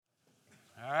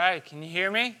right, can you hear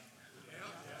me?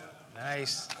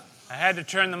 Nice. I had to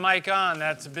turn the mic on.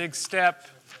 That's a big step.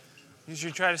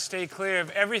 Usually try to stay clear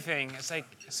of everything. It's like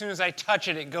as soon as I touch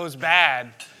it, it goes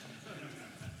bad.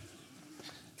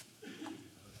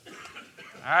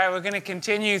 All right, we're going to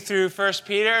continue through 1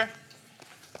 Peter.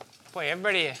 Boy,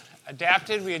 everybody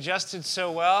adapted. We adjusted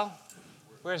so well.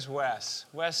 Where's Wes?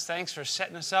 Wes, thanks for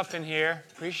setting us up in here.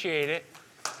 Appreciate it.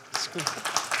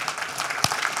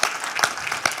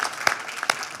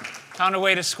 Found a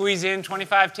way to squeeze in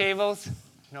 25 tables?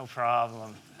 No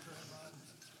problem.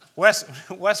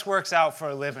 Wes works out for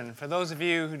a living. For those of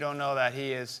you who don't know that,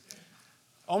 he is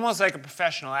almost like a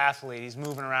professional athlete. He's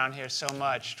moving around here so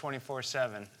much,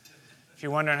 24/7. If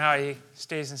you're wondering how he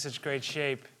stays in such great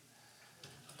shape.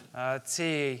 Let's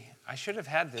see. I should have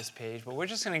had this page, but we're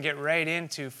just going to get right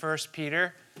into 1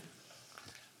 Peter.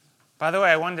 By the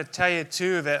way, I wanted to tell you,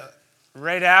 too, that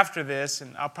right after this,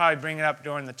 and I'll probably bring it up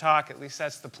during the talk, at least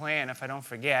that's the plan if I don't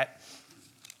forget,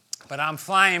 but I'm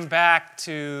flying back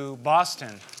to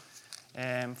Boston.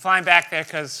 And I'm flying back there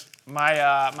because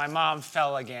my mom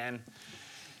fell again.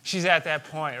 She's at that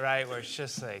point, right, where it's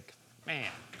just like, man,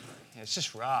 it's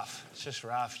just rough. It's just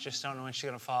rough. Just don't know when she's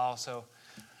going to fall. So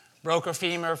broke her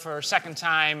femur for a second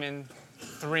time in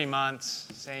 3 months.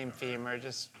 Same femur,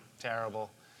 just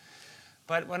terrible.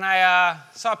 But when I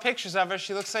saw pictures of her,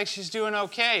 she looks like she's doing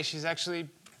okay. She's actually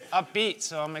upbeat,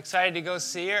 so I'm excited to go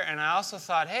see her. And I also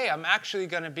thought, hey, I'm actually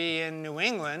going to be in New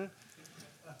England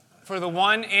for the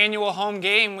one annual home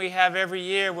game we have every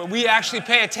year where we actually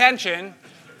pay attention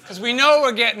because we know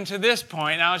we're getting to this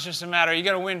point. Now it's just a matter, you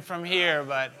got to win from here.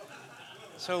 But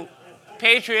so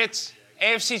Patriots,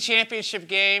 AFC Championship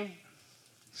game,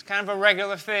 it's kind of a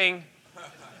regular thing.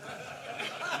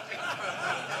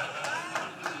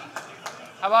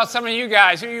 How about some of you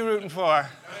guys? Who are you rooting for?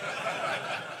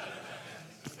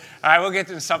 All right, we'll get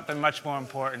to something much more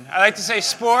important. I like to say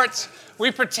sports,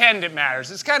 we pretend it matters.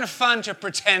 It's kind of fun to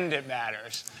pretend it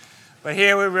matters. But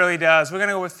here it really does. We're going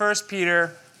to go with 1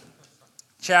 Peter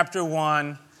chapter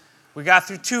 1. We got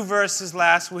through 2 verses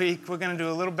last week. We're going to do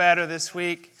a little better this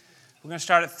week. We're going to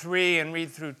start at 3 and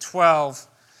read through 12.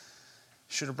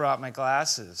 Should have brought my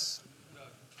glasses.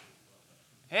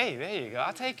 Hey, there you go.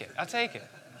 I'll take it.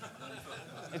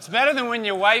 It's better than when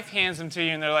your wife hands them to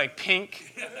you and they're like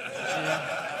pink.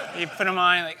 You put them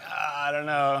on, like, I don't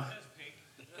know.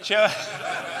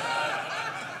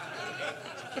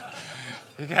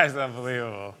 You guys are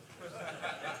unbelievable.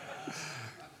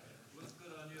 Looks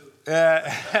good on you.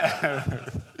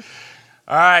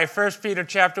 All right, 1 Peter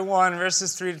chapter 1,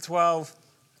 verses 3 to 12.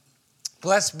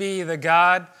 Blessed be the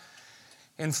God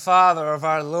and Father of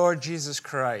our Lord Jesus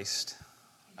Christ.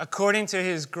 According to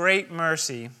his great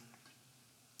mercy,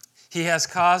 he has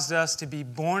caused us to be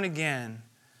born again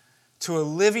to a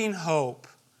living hope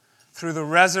through the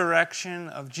resurrection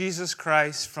of Jesus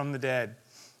Christ from the dead,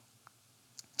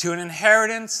 to an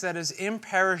inheritance that is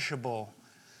imperishable,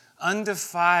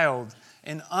 undefiled,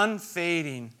 and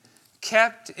unfading,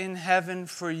 kept in heaven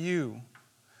for you,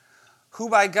 who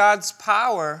by God's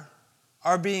power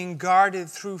are being guarded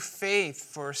through faith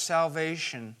for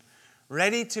salvation,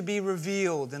 ready to be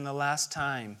revealed in the last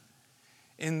time.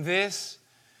 In this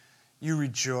you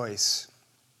rejoice.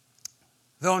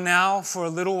 Though now, for a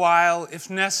little while, if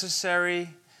necessary,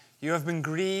 you have been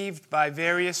grieved by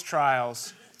various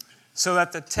trials, so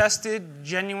that the tested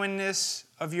genuineness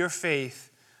of your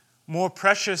faith, more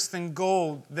precious than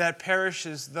gold that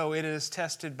perishes though it is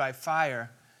tested by fire,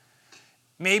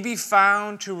 may be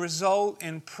found to result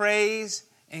in praise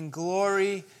and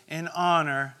glory and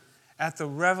honor at the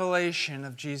revelation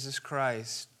of Jesus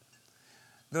Christ.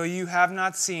 Though you have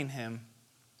not seen him,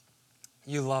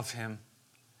 you love him.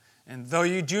 And though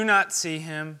you do not see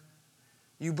him,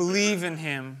 you believe in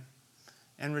him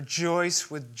and rejoice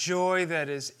with joy that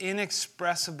is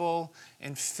inexpressible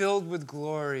and filled with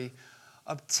glory,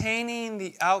 obtaining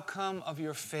the outcome of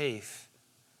your faith,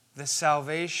 the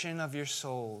salvation of your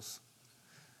souls.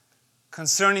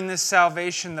 Concerning this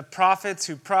salvation, the prophets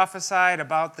who prophesied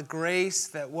about the grace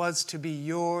that was to be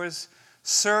yours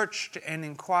searched and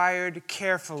inquired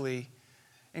carefully,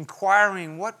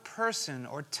 inquiring what person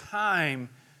or time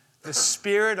the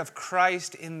Spirit of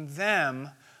Christ in them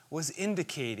was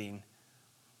indicating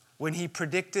when he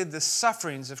predicted the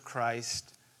sufferings of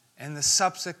Christ and the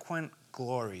subsequent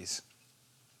glories.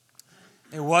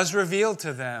 It was revealed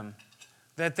to them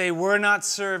that they were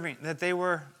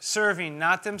serving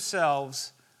not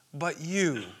themselves, but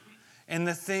you, and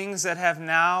the things that have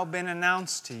now been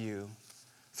announced to you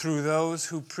through those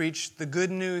who preached the good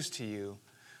news to you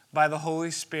by the Holy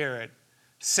Spirit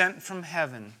sent from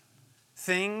heaven,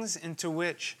 things into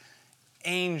which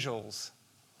angels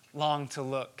long to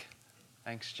look.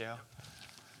 Thanks, Joe.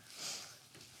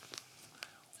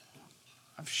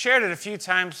 I've shared it a few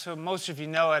times, so most of you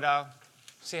know it. I'll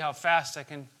see how fast I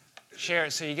can share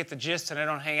it so you get the gist and I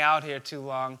don't hang out here too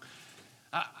long.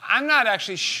 I'm not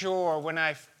actually sure when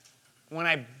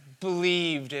I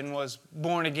believed and was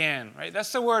born again, right?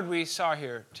 That's the word we saw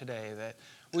here today, that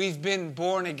we've been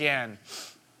born again.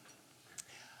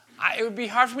 It would be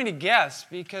hard for me to guess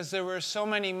because there were so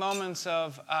many moments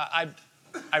of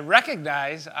I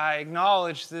recognize, I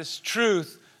acknowledge this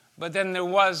truth, but then there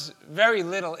was very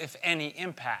little, if any,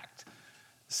 impact.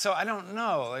 So I don't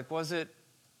know. Like, was it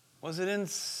in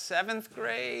 7th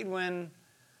grade when,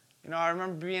 I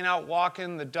remember being out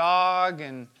walking the dog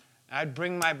and I'd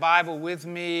bring my Bible with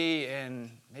me,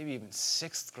 and maybe even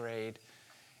 6th grade,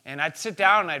 and I'd sit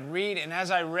down and I'd read, and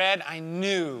as I read, I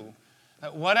knew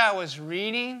that what I was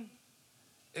reading,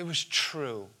 it was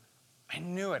true. I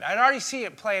knew it. I'd already seen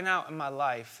it playing out in my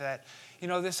life, that,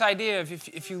 this idea of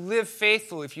if you live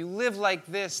faithful, if you live like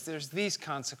this, there's these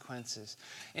consequences.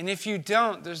 And if you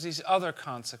don't, there's these other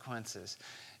consequences.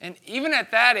 And even at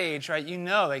that age, right,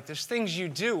 there's things you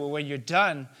do where when you're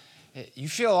done, you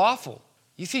feel awful.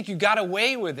 You think you got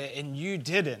away with it, and you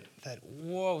didn't. That,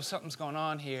 whoa, something's going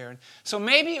on here. And so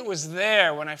maybe it was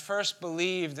there when I first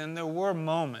believed, and there were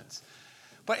moments.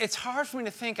 But it's hard for me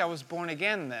to think I was born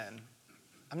again then.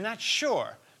 I'm not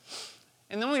sure.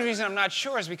 And the only reason I'm not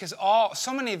sure is because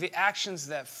so many of the actions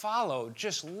that followed,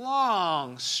 just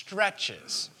long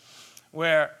stretches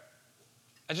where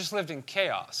I just lived in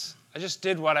chaos. I just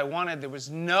did what I wanted. There was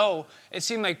it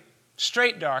seemed like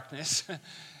straight darkness.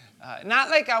 Not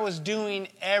like I was doing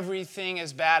everything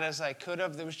as bad as I could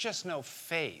have. There was just no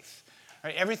faith.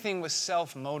 Right? Everything was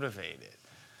self-motivated.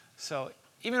 So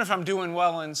even if I'm doing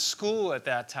well in school at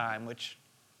that time, which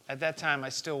at that time I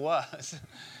still was,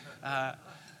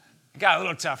 it got a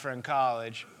little tougher in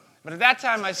college. But at that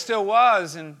time I still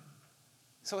was, and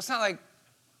so it's not like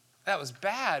that was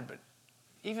bad, but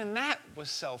even that was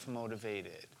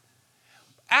self-motivated.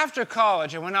 After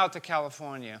college, I went out to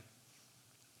California.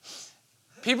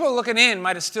 People looking in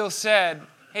might have still said,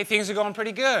 hey, things are going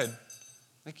pretty good.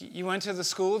 Like, you went to the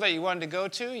school that you wanted to go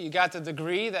to. You got the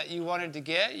degree that you wanted to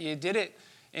get. You did it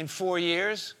in 4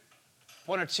 years.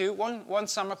 One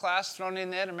summer class thrown in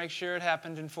there to make sure it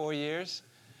happened in 4 years.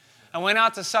 I went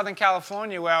out to Southern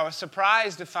California where I was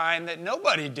surprised to find that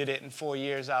nobody did it in 4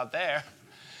 years out there.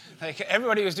 Like,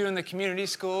 everybody was doing the community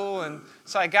school, and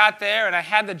so I got there, and I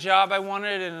had the job I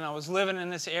wanted, and I was living in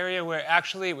this area where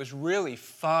actually it was really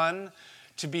fun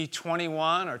to be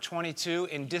 21 or 22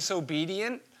 and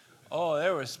disobedient. Oh,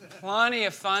 there was plenty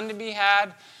of fun to be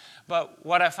had, but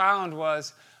what I found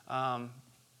was, I'm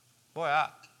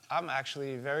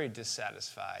actually very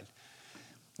dissatisfied.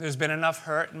 There's been enough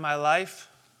hurt in my life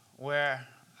where,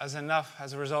 as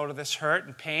a result of this hurt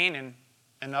and pain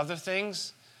and other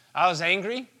things, I was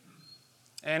angry.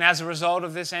 And as a result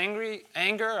of this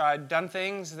anger, I'd done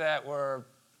things that were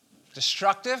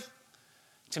destructive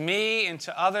to me and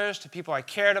to others, to people I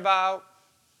cared about.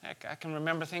 Heck, I can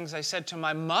remember things I said to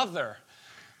my mother.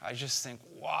 I just think,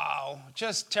 wow,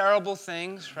 just terrible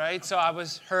things, right? So I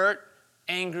was hurt,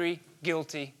 angry,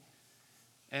 guilty,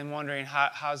 and wondering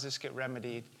how does this get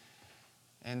remedied?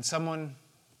 And someone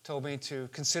told me to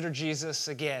consider Jesus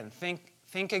again.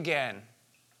 Think again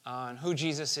on who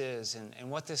Jesus is and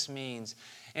what this means.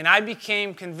 And I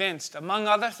became convinced, among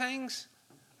other things,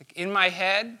 like in my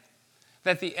head,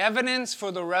 that the evidence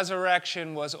for the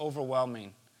resurrection was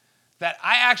overwhelming. That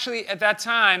I actually, at that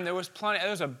time, there was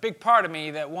a big part of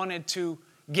me that wanted to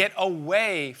get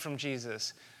away from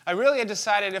Jesus. I really had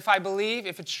decided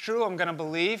if it's true, I'm going to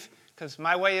believe, because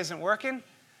my way isn't working.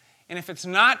 And if it's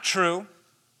not true,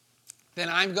 then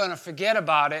I'm going to forget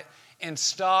about it and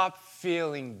stop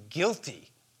feeling guilty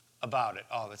about it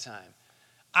all the time.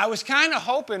 I was kind of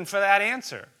hoping for that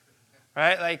answer,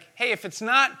 right? Like, hey, if it's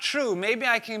not true, maybe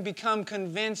I can become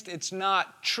convinced it's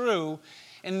not true,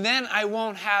 and then I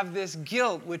won't have this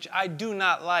guilt, which I do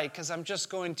not like, because I'm just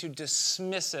going to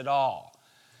dismiss it all.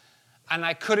 And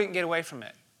I couldn't get away from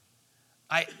it.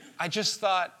 I just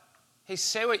thought, hey,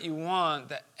 say what you want.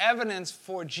 The evidence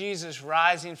for Jesus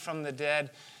rising from the dead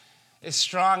is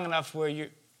strong enough where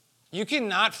you can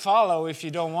not follow if you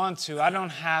don't want to. I don't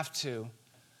have to.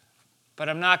 But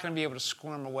I'm not going to be able to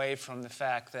squirm away from the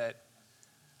fact that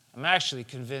I'm actually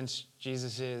convinced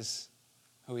Jesus is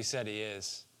who he said he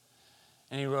is.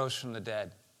 And he rose from the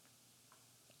dead.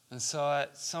 And so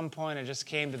at some point I just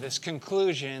came to this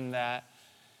conclusion that,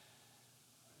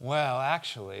 well,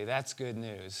 actually, that's good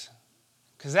news.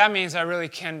 Because that means I really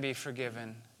can be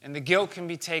forgiven. And the guilt can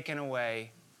be taken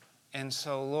away. And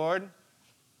so, Lord,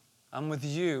 I'm with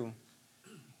you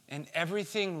and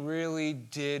everything really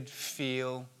did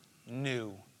feel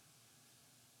new.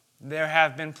 There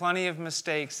have been plenty of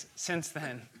mistakes since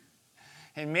then.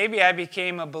 And maybe I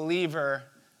became a believer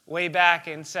way back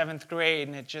in 7th grade,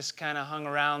 and it just kind of hung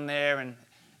around there,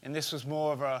 and this was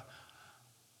more of a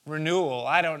renewal.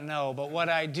 I don't know. But what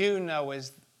I do know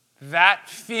is that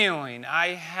feeling I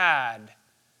had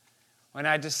when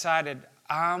I decided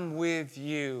I'm with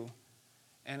you,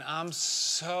 and I'm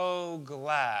so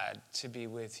glad to be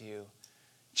with you,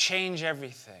 change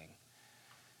everything.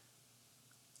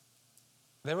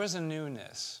 There was a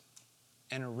newness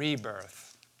and a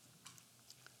rebirth.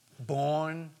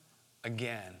 Born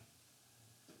again.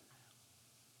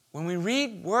 When we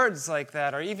read words like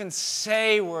that, or even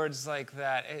say words like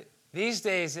that, these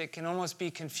days it can almost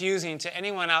be confusing to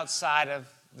anyone outside of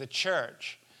the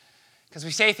church. Because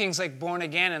we say things like born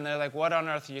again, and they're like, what on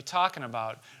earth are you talking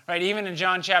about? Right? Even in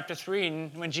John chapter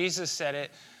 3, when Jesus said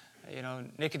it,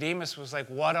 Nicodemus was like,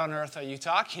 what on earth are you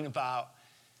talking about?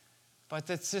 But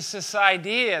it's just this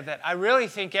idea that I really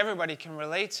think everybody can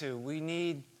relate to. We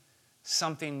need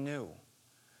something new.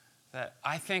 That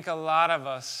I think a lot of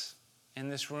us in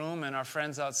this room and our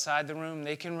friends outside the room,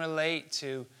 they can relate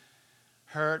to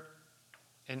hurt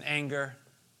and anger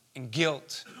and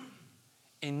guilt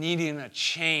and needing a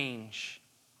change.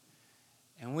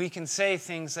 And we can say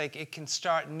things like, it can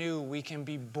start new, we can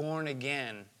be born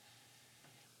again.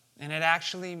 And it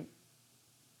actually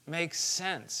makes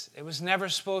sense. It was never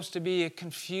supposed to be a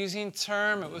confusing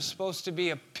term. It was supposed to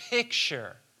be a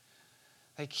picture.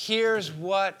 Like, here's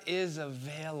what is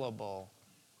available.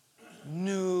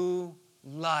 New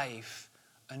life,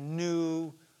 a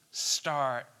new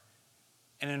start.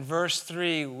 And in verse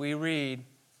 3, we read,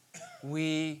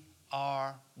 we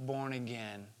are born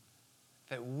again.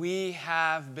 That we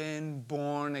have been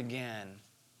born again.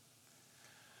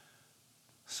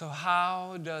 So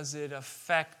how does it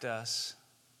affect us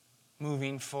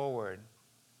moving forward?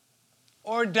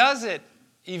 Or does it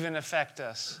even affect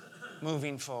us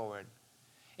moving forward?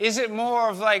 Is it more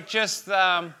of like just,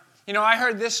 I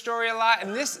heard this story a lot,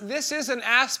 and this is an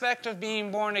aspect of being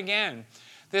born again.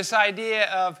 This idea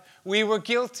of we were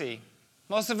guilty.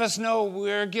 Most of us know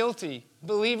we're guilty.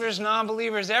 Believers,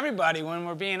 non-believers, everybody, when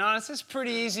we're being honest, it's a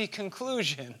pretty easy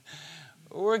conclusion.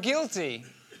 We're guilty.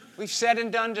 We've said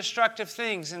and done destructive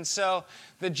things. And so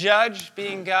the judge,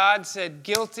 being God, said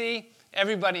guilty.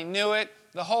 Everybody knew it.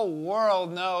 The whole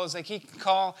world knows. Like, he can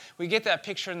call, we get that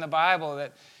picture in the Bible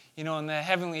that, in the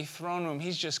heavenly throne room,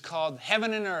 he's just called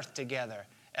heaven and earth together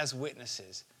as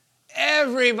witnesses.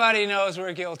 Everybody knows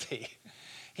we're guilty.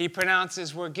 He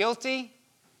pronounces we're guilty,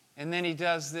 and then he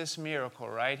does this miracle,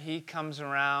 right? He comes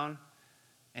around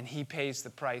and he pays the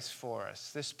price for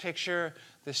us. This picture,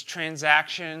 this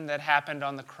transaction that happened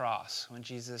on the cross when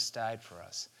Jesus died for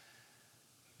us.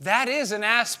 That is an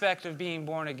aspect of being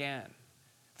born again.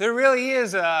 There really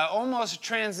is almost a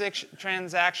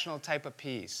transactional type of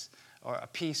piece, or a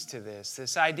piece to this.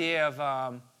 This idea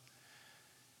of,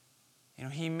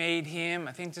 he made him,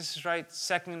 I think this is right,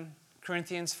 2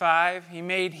 Corinthians 5. He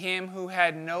made him who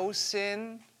had no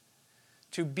sin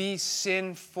to be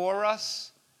sin for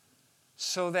us,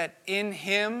 so that in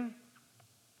him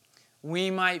we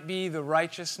might be the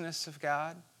righteousness of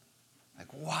God.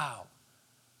 Like, wow.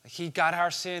 Like, he got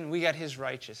our sin, we got his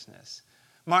righteousness.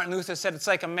 Martin Luther said it's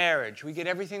like a marriage. We get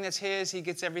everything that's his, he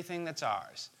gets everything that's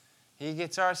ours. He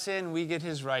gets our sin, we get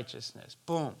his righteousness.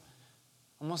 Boom.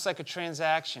 Almost like a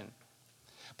transaction.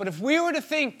 But if we were to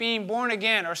think being born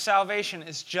again or salvation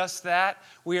is just that,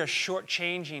 we are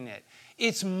shortchanging it.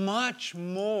 It's much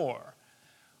more.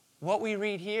 What we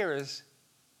read here is,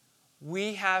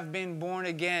 we have been born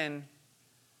again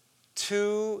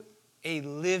to a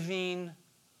living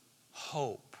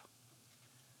hope.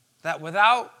 That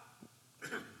without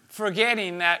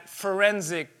forgetting that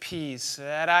forensic piece,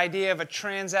 that idea of a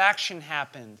transaction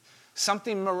happened,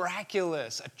 something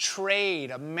miraculous, a trade,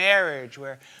 a marriage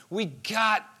where we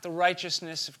got the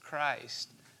righteousness of Christ.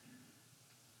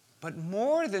 But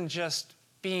more than just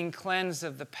being cleansed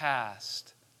of the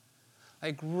past,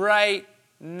 like right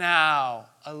now,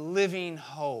 a living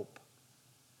hope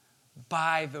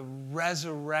by the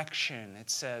resurrection,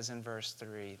 it says in verse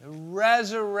 3. The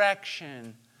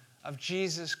resurrection of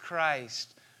Jesus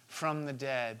Christ from the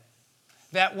dead.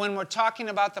 That when we're talking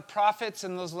about the prophets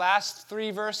in those last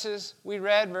 3 verses we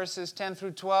read, verses 10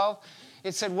 through 12,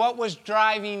 it said what was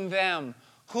driving them?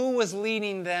 Who was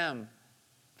leading them?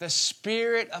 The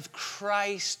Spirit of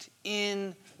Christ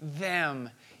in them.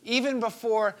 Even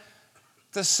before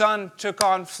the Son took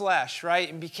on flesh, right,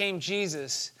 and became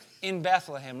Jesus in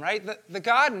Bethlehem, right? The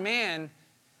God-man,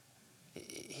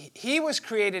 he was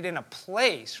created in a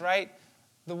place, right?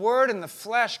 the Word and the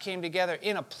flesh came together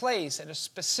in a place at a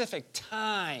specific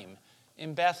time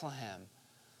in Bethlehem.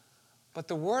 But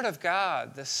the Word of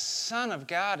God, the Son of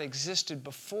God, existed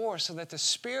before, so that the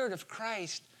Spirit of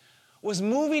Christ was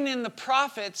moving in the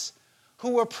prophets who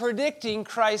were predicting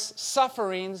Christ's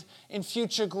sufferings in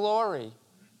future glory.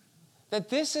 That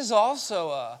this is also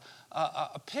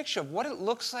a picture of what it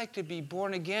looks like to be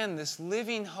born again, this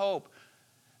living hope,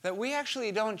 that we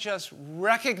actually don't just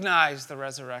recognize the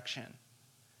resurrection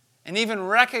and even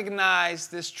recognize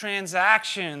this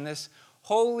transaction, this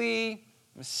holy,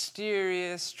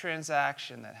 mysterious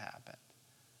transaction that happened,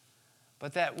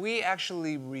 but that we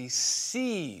actually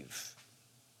receive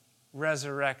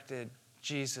resurrected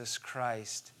Jesus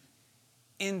Christ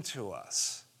into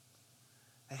us.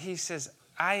 That he says,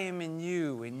 I am in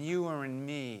you and you are in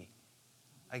me.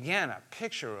 Again, a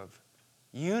picture of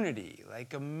unity,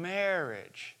 like a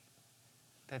marriage.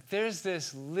 That there's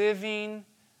this living,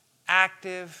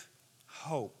 active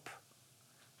hope.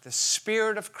 The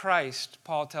Spirit of Christ,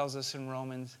 Paul tells us in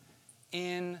Romans,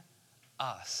 in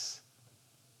us.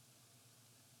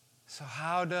 So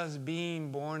how does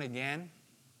being born again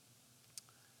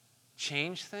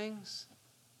change things?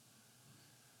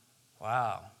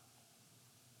 Wow.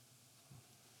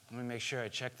 Let me make sure I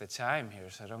check the time here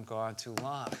so I don't go on too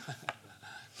long.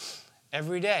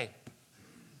 Every day.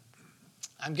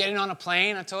 I'm getting on a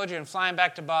plane. I told you I'm flying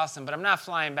back to Boston, but I'm not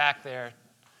flying back there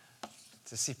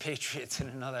to see Patriots in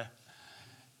another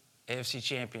AFC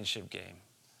Championship game.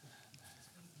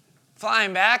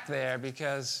 Flying back there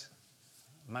because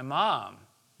my mom.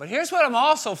 But here's what I'm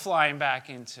also flying back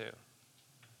into.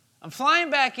 I'm flying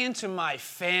back into my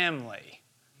family.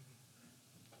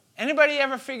 Anybody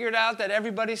ever figured out that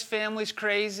everybody's family's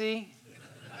crazy?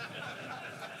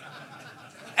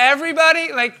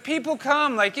 Everybody, like people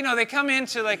come, like, you know, they come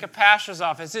into like a pastor's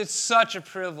office. It's such a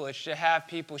privilege to have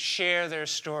people share their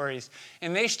stories.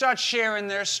 And they start sharing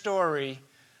their story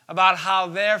about how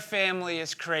their family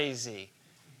is crazy.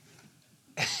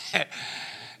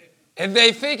 And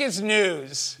they think it's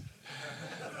news.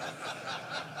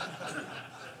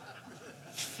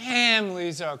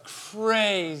 Families are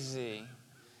crazy.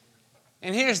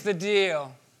 And here's the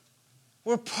deal.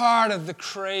 We're part of the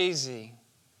crazy.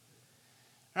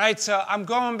 Right, so I'm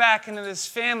going back into this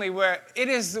family where it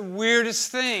is the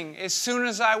weirdest thing. As soon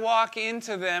as I walk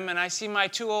into them and I see my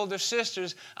two older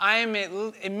sisters, I am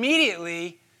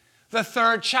immediately the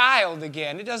third child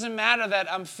again. It doesn't matter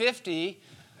that I'm 50.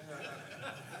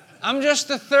 I'm just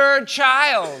the third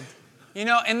child. You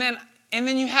know, and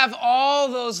then you have all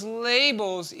those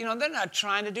labels. You know, they're not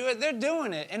trying to do it. They're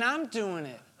doing it, and I'm doing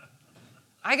it.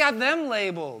 I got them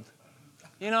labeled.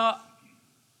 You know,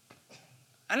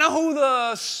 I know who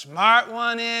the smart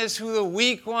one is, who the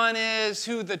weak one is,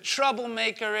 who the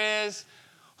troublemaker is,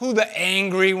 who the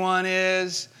angry one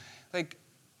is. Like,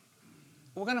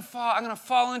 I'm going to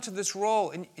fall into this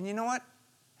role. And you know what?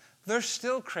 There's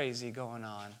still crazy going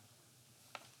on.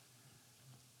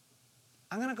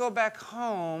 I'm going to go back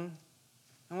home,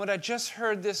 and what I just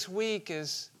heard this week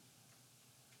is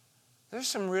there's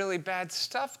some really bad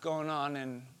stuff going on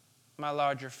in my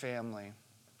larger family.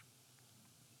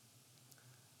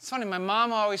 It's funny, my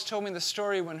mom always told me the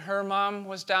story when her mom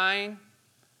was dying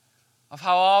of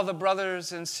how all the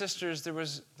brothers and sisters,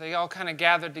 they all kind of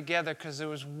gathered together because there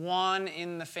was one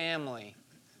in the family,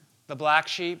 the black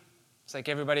sheep. It's like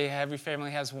every family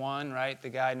has one, right? The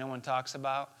guy no one talks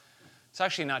about. It's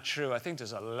actually not true. I think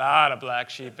there's a lot of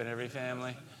black sheep in every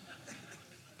family.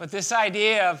 But this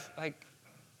idea of, like,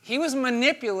 he was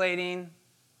manipulating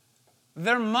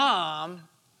their mom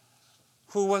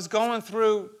who was going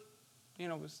through, you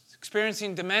know, was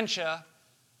experiencing dementia,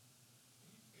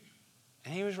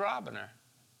 and he was robbing her.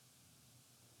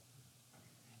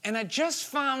 And I just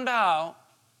found out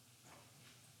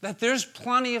that there's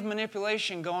plenty of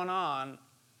manipulation going on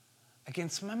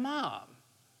against my mom.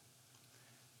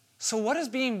 So what does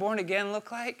being born again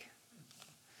look like?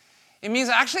 It means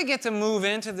I actually get to move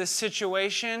into this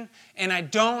situation, and I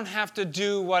don't have to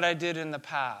do what I did in the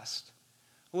past,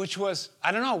 which was,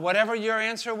 I don't know, whatever your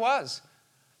answer was.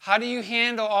 How do you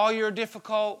handle all your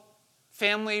difficult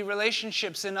family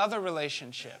relationships and other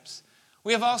relationships?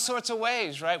 We have all sorts of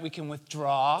ways, right? We can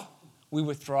withdraw. We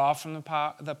withdraw from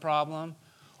the problem.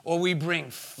 Or we bring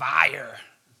fire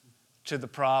to the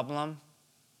problem.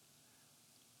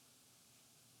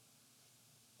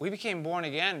 We became born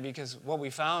again because what we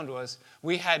found was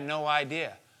we had no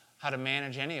idea how to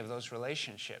manage any of those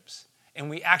relationships. And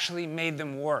we actually made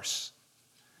them worse.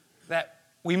 That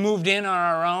we moved in on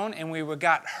our own and we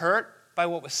got hurt by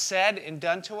what was said and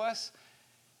done to us.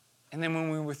 And then when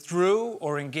we withdrew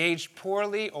or engaged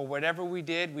poorly or whatever we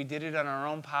did it on our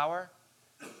own power.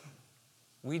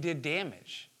 we did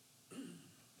damage.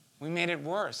 We made it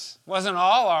worse. It wasn't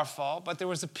all our fault, but there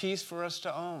was a piece for us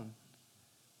to own.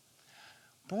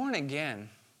 Born again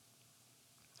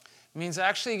means I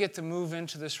actually get to move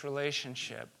into this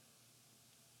relationship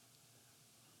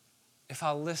if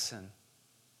I'll listen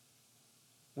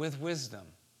with wisdom.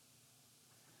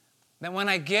 That when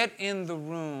I get in the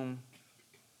room,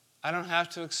 I don't have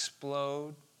to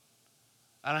explode.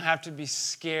 I don't have to be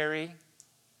scary.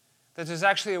 That there's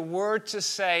actually a word to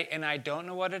say, and I don't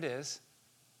know what it is.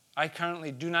 I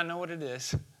currently do not know what it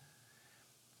is,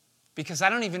 because I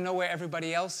don't even know where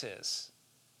everybody else is.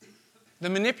 The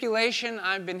manipulation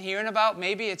I've been hearing about,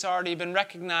 maybe it's already been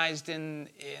recognized in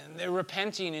they're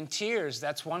repenting in tears.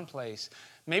 That's one place.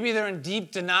 Maybe they're in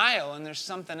deep denial and there's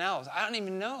something else. I don't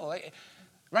even know.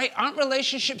 Right? Aren't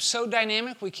relationships so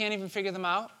dynamic we can't even figure them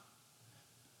out?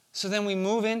 So then we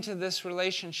move into this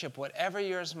relationship, whatever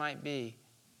yours might be,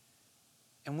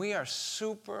 and we are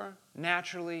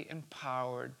supernaturally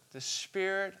empowered, the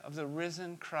Spirit of the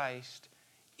risen Christ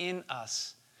in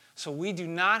us. So we do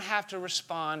not have to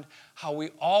respond how we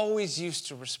always used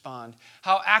to respond.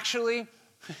 How actually,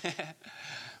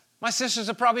 my sisters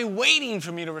are probably waiting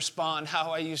for me to respond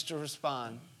how I used to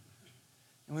respond.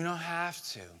 And we don't have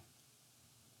to.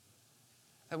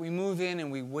 That we move in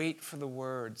and we wait for the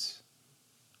words.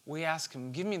 We ask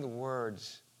Him, give me the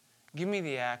words. Give me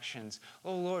the actions.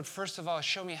 Oh, Lord, first of all,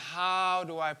 show me how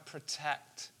do I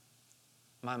protect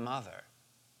my mother?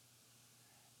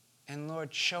 And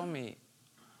Lord, show me,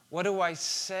 what do I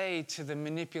say to the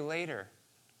manipulator?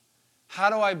 How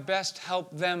do I best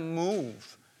help them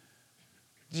move?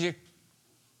 Do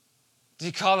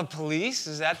you call the police?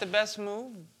 Is that the best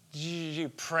move? Do you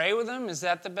pray with them? Is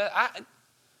that the best?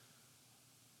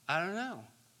 I don't know.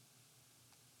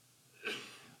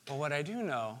 But what I do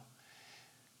know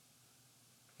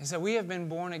is that we have been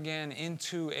born again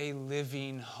into a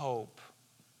living hope.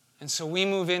 And so we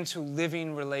move into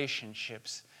living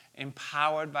relationships,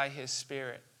 empowered by His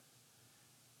Spirit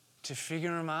to figure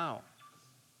them out.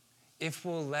 If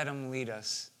we'll let Him lead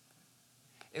us,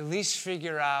 at least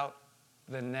figure out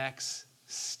the next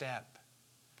step.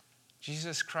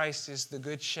 Jesus Christ is the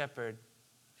Good Shepherd,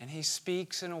 and He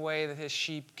speaks in a way that His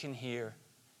sheep can hear.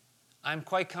 I'm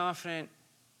quite confident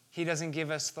He doesn't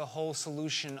give us the whole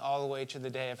solution all the way to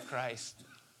the day of Christ,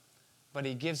 but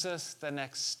He gives us the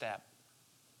next step.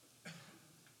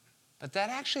 But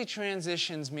that actually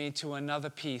transitions me to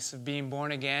another piece of being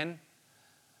born again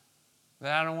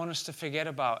that I don't want us to forget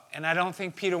about. And I don't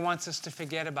think Peter wants us to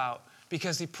forget about,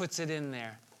 because he puts it in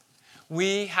there.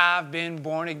 We have been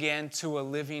born again to a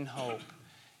living hope.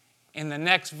 In the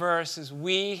next verse is,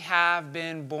 we have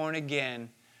been born again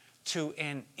to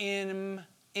an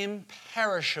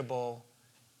imperishable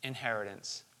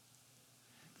inheritance.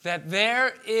 That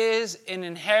there is an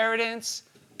inheritance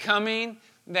coming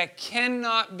that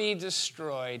cannot be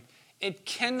destroyed. It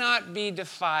cannot be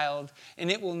defiled, and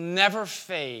it will never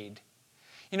fade.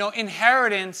 You know,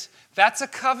 inheritance, that's a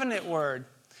covenant word.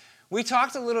 We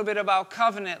talked a little bit about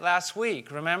covenant last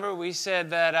week. Remember, we said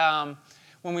that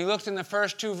when we looked in the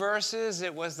first two verses,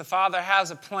 it was the Father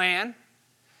has a plan,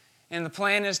 and the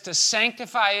plan is to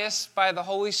sanctify us by the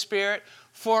Holy Spirit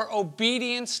for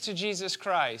obedience to Jesus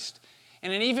Christ.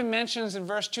 And it even mentions in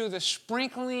verse 2 the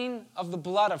sprinkling of the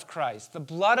blood of Christ, the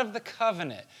blood of the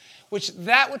covenant, which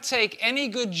that would take any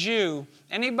good Jew,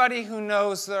 anybody who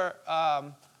knows their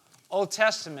Old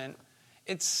Testament,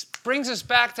 it brings us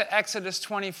back to Exodus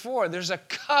 24. There's a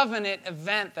covenant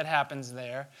event that happens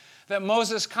there, that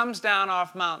Moses comes down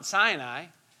off Mount Sinai,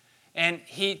 and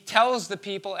he tells the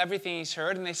people everything he's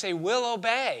heard, and they say, we'll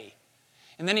obey.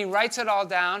 And then he writes it all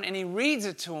down, and he reads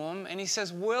it to them, and he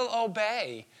says, we'll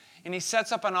obey. And he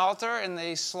sets up an altar, and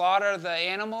they slaughter the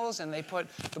animals, and they put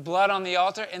the blood on the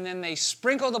altar, and then they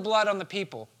sprinkle the blood on the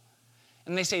people.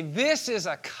 And they say, this is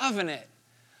a covenant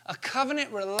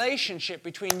relationship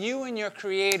between you and your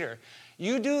Creator.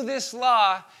 You do this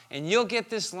law, and you'll get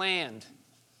this land.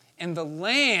 And the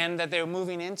land that they were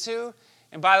moving into,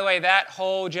 and by the way, that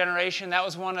whole generation, that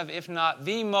was one of, if not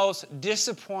the most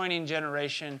disappointing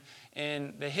generation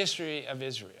in the history of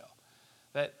Israel.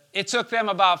 That it took them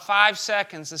about 5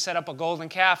 seconds to set up a golden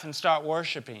calf and start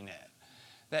worshiping it.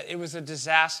 That it was a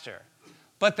disaster.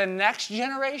 But the next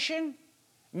generation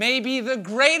may be the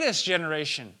greatest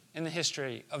generation in the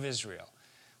history of Israel.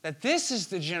 That this is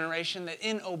the generation that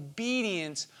in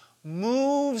obedience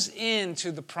moves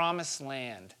into the promised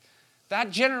land. That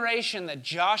generation that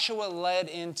Joshua led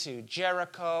into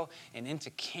Jericho and into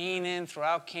Canaan,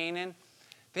 throughout Canaan,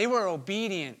 they were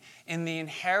obedient, and the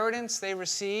inheritance they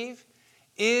receive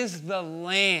is the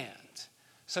land.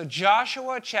 So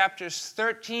Joshua chapters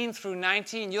 13 through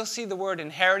 19, you'll see the word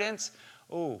inheritance.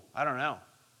 Oh, I don't know.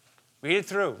 Read it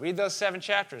through. Read those 7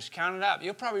 chapters. Count it up.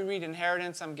 You'll probably read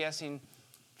inheritance, I'm guessing,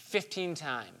 15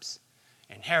 times.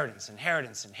 Inheritance,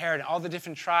 inheritance, inheritance. All the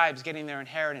different tribes getting their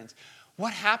inheritance.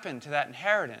 What happened to that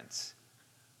inheritance?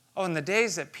 Oh, in the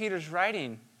days that Peter's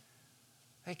writing,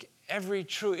 like every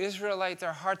true Israelite,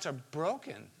 their hearts are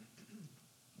broken.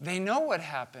 They know what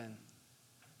happened.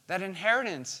 That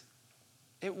inheritance,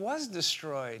 it was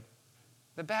destroyed.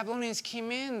 The Babylonians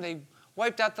came in. They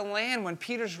wiped out the land. When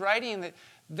Peter's writing that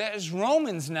there's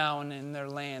Romans now in their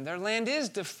land. Their land is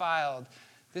defiled.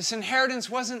 This inheritance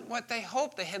wasn't what they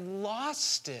hoped. They had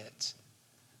lost it.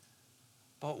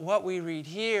 But what we read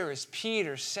here is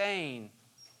Peter saying,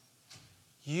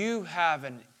 you have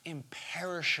an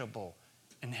imperishable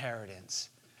inheritance.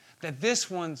 That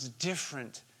this one's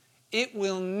different. It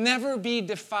will never be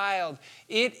defiled.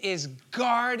 It is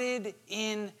guarded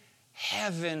in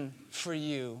heaven for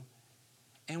you.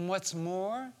 And what's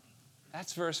more,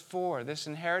 that's verse 4. This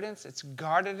inheritance, it's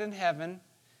guarded in heaven.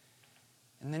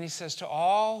 And then he says, to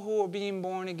all who are being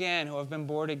born again, who have been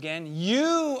born again,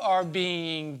 you are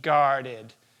being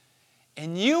guarded.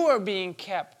 And you are being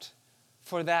kept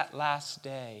for that last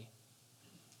day.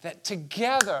 That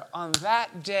together on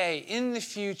that day in the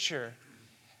future,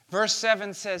 verse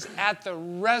 7 says, at the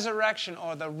resurrection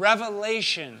or the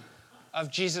revelation of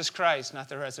Jesus Christ, not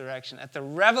the resurrection, at the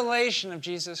revelation of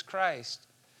Jesus Christ,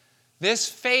 this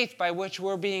faith by which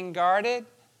we're being guarded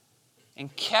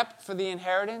and kept for the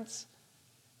inheritance,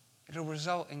 it'll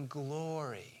result in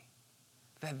glory.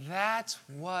 That's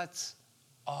what's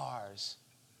ours.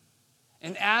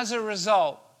 And as a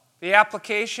result, the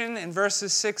application in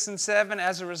verses 6 and 7,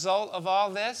 as a result of all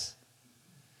this,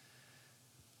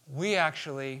 we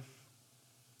actually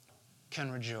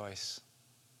can rejoice.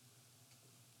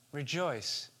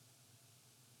 Rejoice.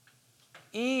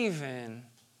 Even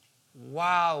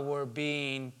while we're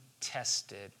being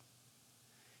tested.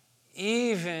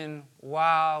 Even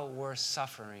while we're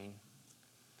suffering.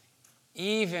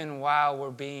 Even while we're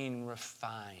being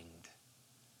refined.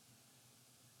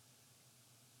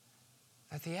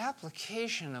 That the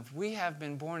application of we have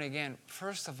been born again,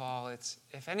 first of all, it's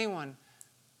if anyone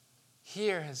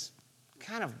here has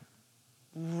kind of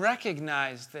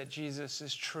recognized that Jesus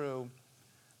is true,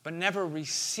 but never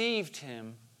received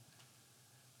him,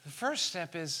 the first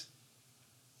step is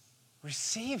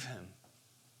receive him.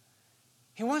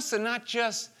 He wants to not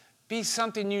just be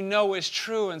something you know is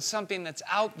true and something that's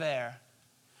out there.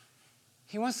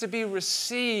 He wants to be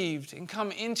received and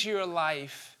come into your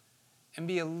life and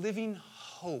be a living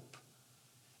hope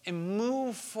and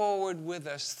move forward with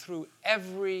us through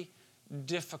every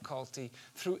difficulty,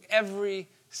 through every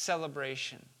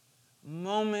celebration,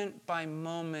 moment by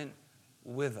moment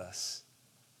with us.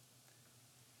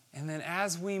 And then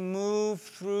as we move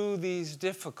through these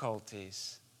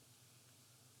difficulties,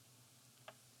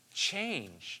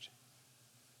 changed,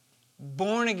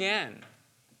 born again,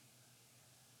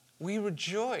 we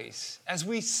rejoice as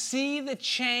we see the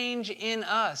change in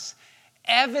us,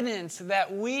 evidence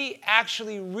that we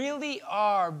actually really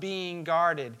are being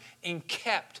guarded and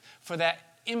kept for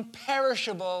that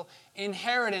imperishable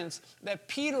inheritance that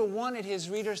Peter wanted his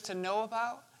readers to know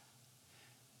about.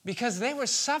 Because they were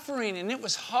suffering and it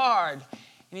was hard.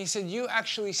 And he said, you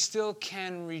actually still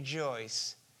can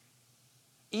rejoice.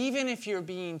 Even if you're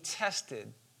being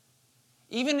tested.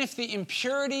 Even if the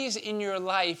impurities in your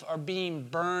life are being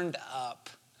burned up.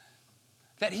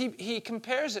 That he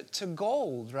compares it to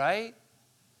gold, right?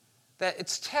 That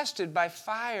it's tested by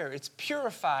fire. It's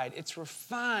purified. It's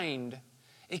refined.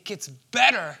 It gets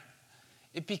better.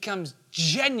 It becomes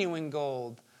genuine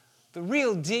gold. The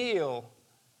real deal.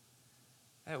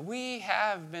 That we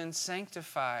have been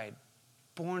sanctified,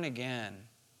 born again.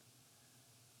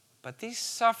 But these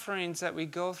sufferings that we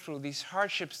go through, these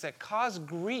hardships that cause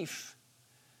grief,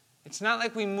 it's not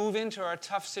like we move into our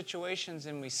tough situations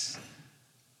and we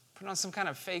put on some kind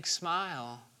of fake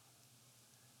smile.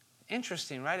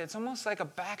 Interesting, right? It's almost like a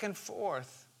back and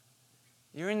forth.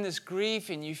 You're in this grief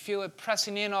and you feel it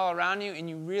pressing in all around you and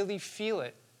you really feel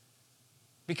it.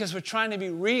 Because we're trying to be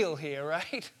real here,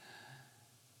 right?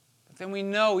 Then we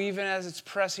know, even as it's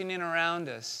pressing in around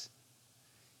us,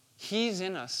 he's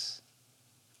in us.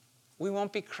 We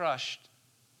won't be crushed.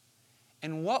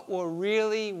 And what we're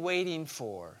really waiting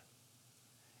for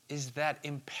is that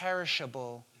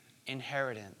imperishable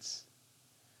inheritance.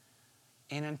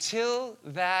 And until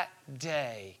that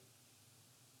day,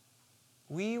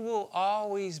 we will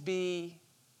always be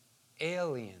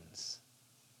aliens.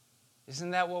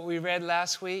 Isn't that what we read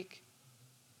last week?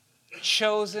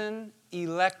 Chosen,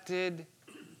 elected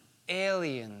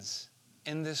aliens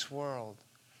in this world.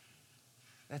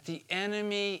 That the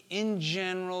enemy in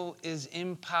general is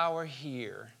in power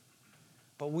here,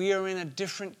 but we are in a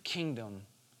different kingdom,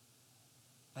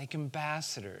 like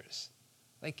ambassadors,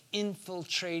 like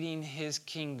infiltrating his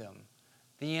kingdom,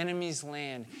 the enemy's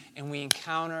land, and we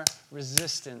encounter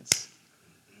resistance.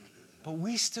 But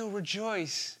we still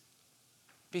rejoice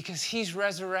because he's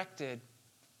resurrected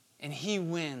and he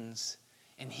wins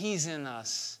and he's in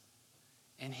us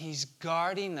and he's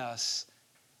guarding us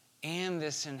and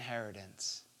this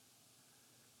inheritance.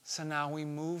 So now we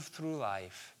move through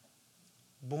life,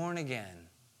 born again,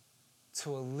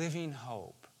 to a living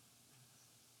hope,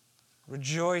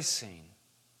 rejoicing.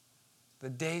 The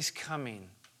day's coming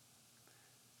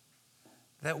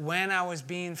that when I was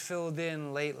being filled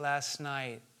in late last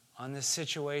night on this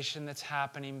situation that's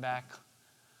happening back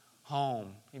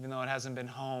home, even though it hasn't been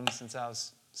home since I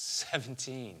was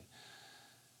 17,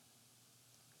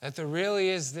 that there really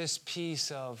is this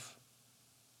piece of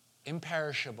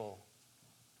imperishable,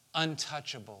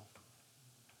 untouchable,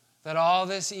 that all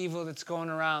this evil that's going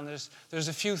around, there's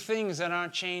a few things that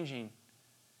aren't changing.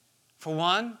 For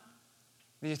one,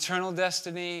 the eternal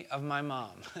destiny of my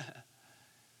mom.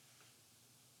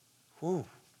 Whew.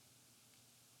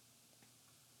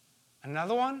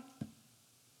 Another one,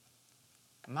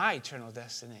 my eternal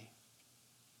destiny.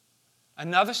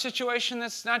 Another situation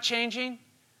that's not changing,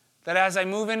 that as I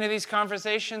move into these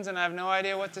conversations and I have no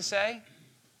idea what to say,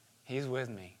 he's with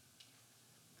me.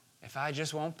 If I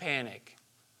just won't panic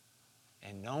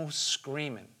and no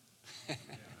screaming,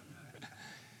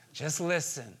 just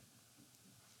listen.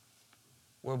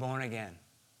 We're born again.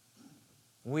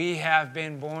 We have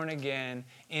been born again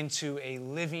into a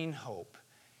living hope,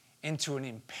 into an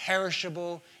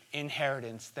imperishable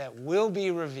inheritance that will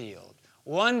be revealed.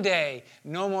 One day,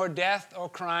 no more death or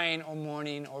crying or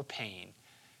mourning or pain.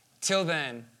 Till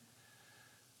then,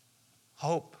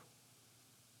 hope.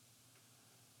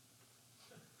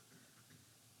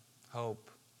 Hope.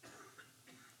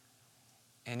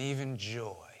 And even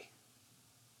joy.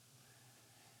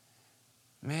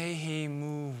 May he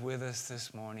move with us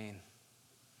this morning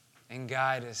and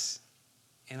guide us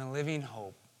in a living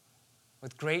hope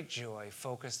with great joy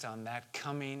focused on that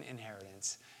coming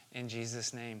inheritance. In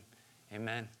Jesus' name,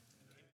 amen.